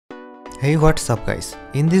Hey, what's up guys?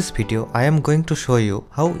 In this video I am going to show you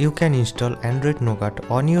how you can install Android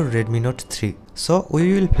Nougat on your Redmi Note 3. So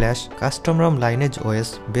we will flash custom ROM Lineage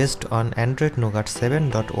OS based on Android Nougat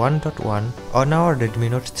 7.1.1 on our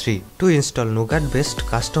Redmi Note 3. To install Nougat based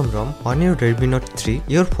custom ROM on your Redmi Note 3,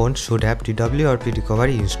 your phone should have TWRP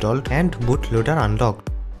recovery installed and bootloader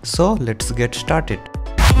unlocked. So let's get started.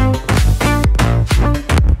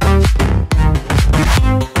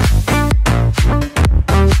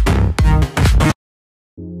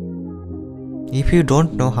 If you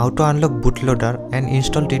don't know how to unlock bootloader and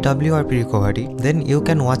install TWRP recovery, then you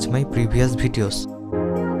can watch my previous videos.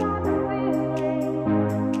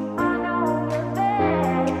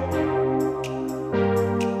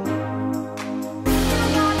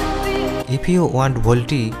 If you want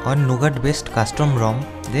VOLTE on Nougat based custom ROM,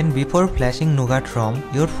 then before flashing Nougat ROM,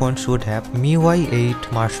 your phone should have MIUI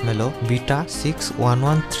 8 Marshmallow Beta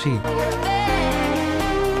 6.1.1.3.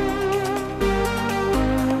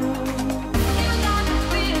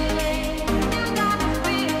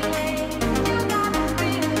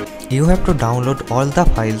 You have to download all the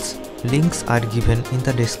files. Links are given in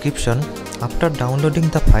the description. After downloading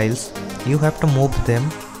the files, you have to move them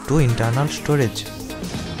to internal storage.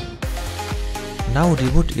 Now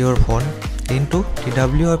reboot your phone into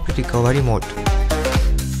TWRP recovery mode.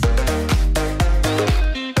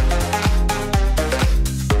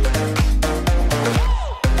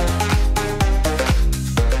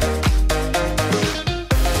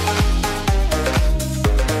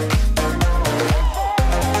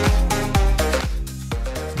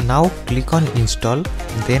 Now click on install,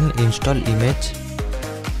 then install image.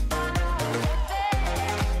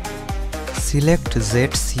 Select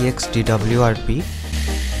ZCX TWRP.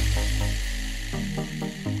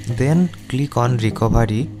 Then click on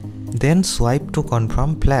recovery, then swipe to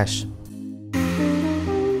confirm flash.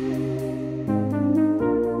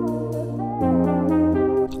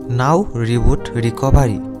 Now reboot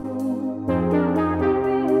recovery.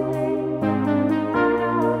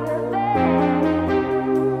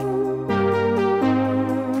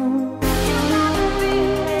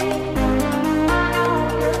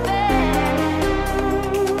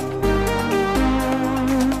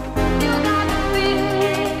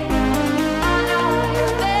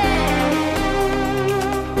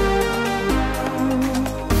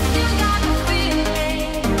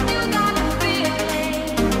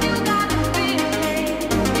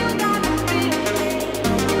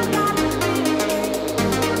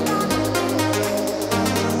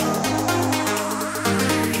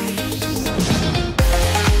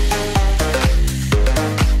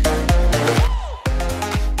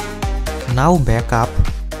 Now backup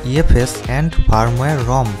EFS and firmware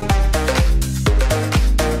ROM.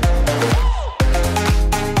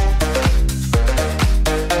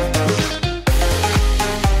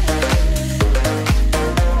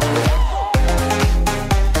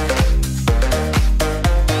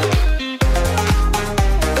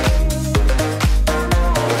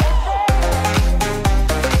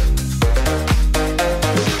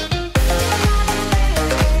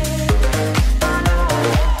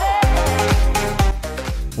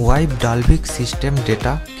 Wipe Dalvik system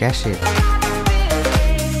data cache.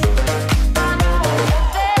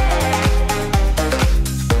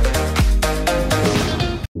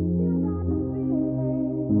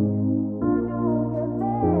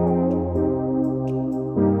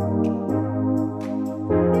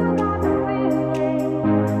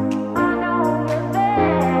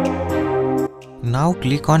 Now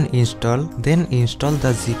click on install, then install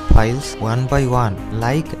the zip files one by one,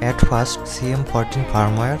 like at first CM14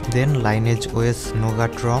 firmware, then LineageOS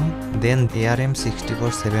Nougat ROM, then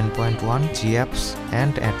ARM64 7.1 GApps,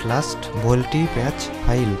 and at last VOLTE patch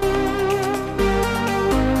file.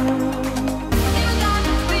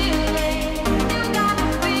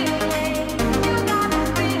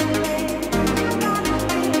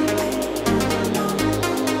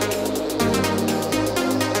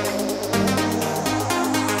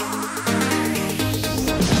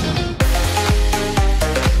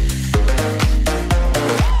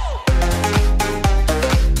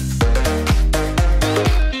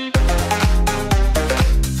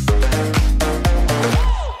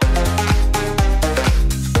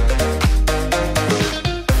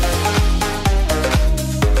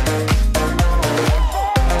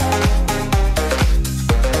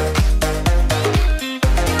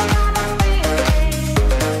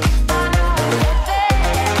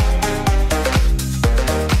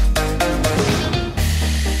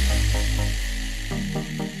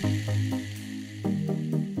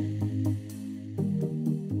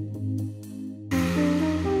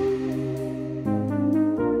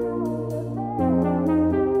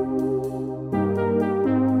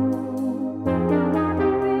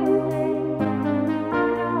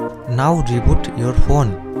 Now reboot your phone.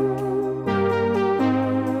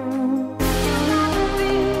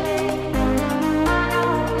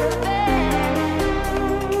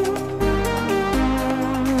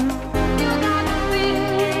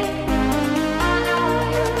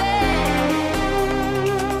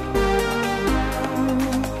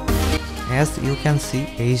 As you can see,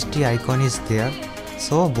 HD icon is there,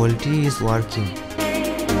 so VOLTE is working.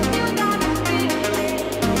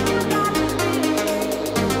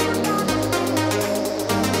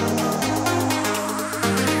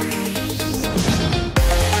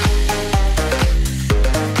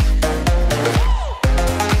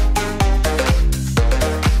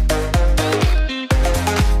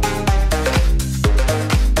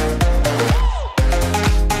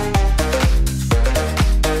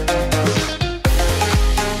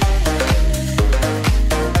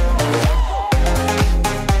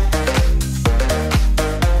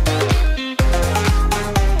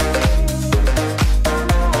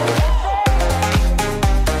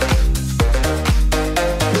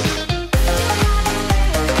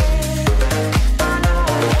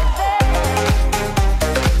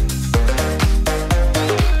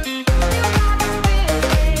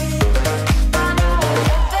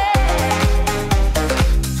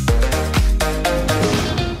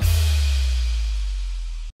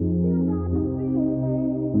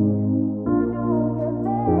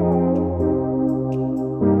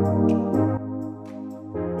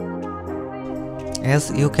 As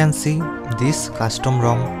you can see, this custom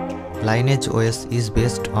ROM LineageOS is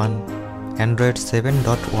based on Android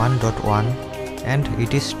 7.1.1 and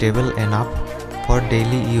it is stable enough for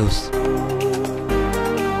daily use.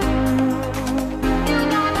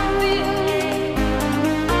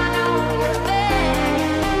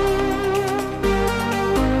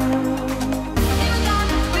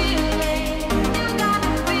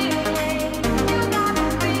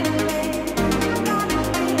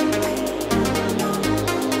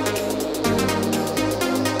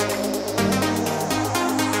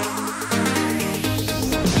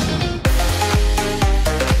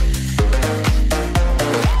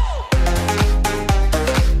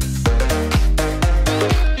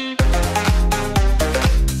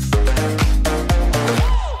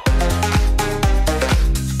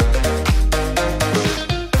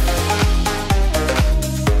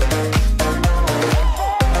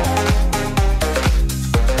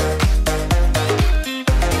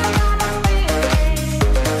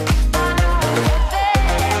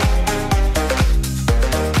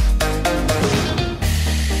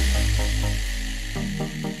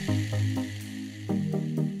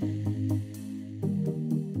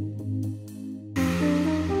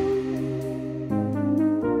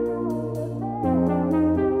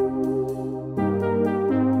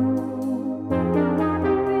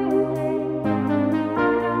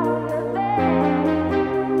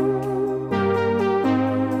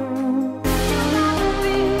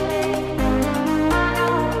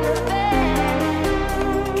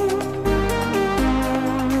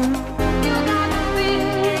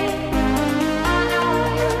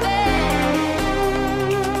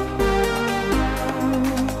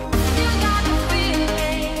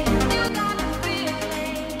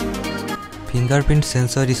 Fingerprint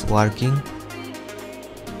sensor is working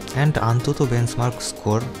and AnTuTu benchmark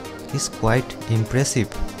score is quite impressive.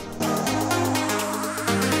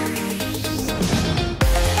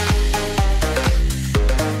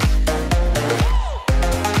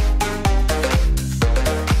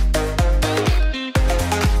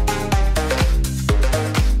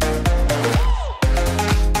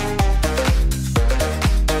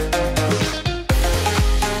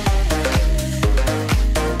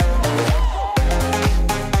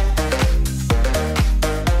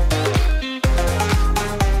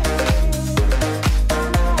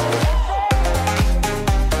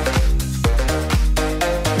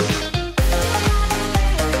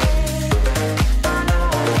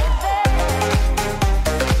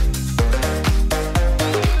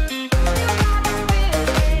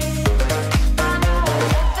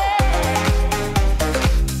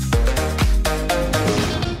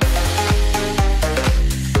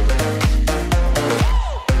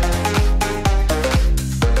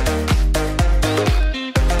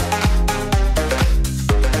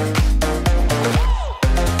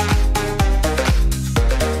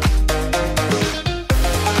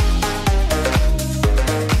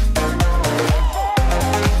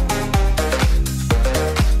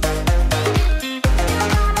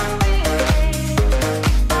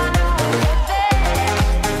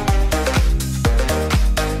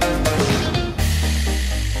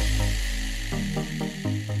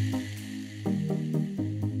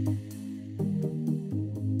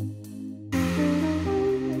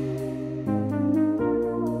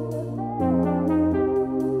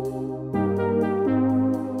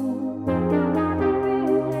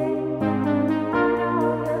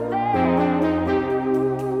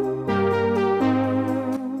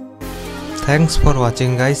 Thanks for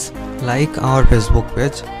watching guys. Like our Facebook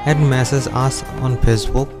page and message us on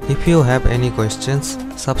Facebook. If you have any questions,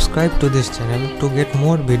 subscribe to this channel to get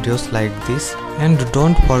more videos like this, and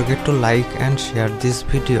don't forget to like and share this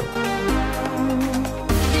video.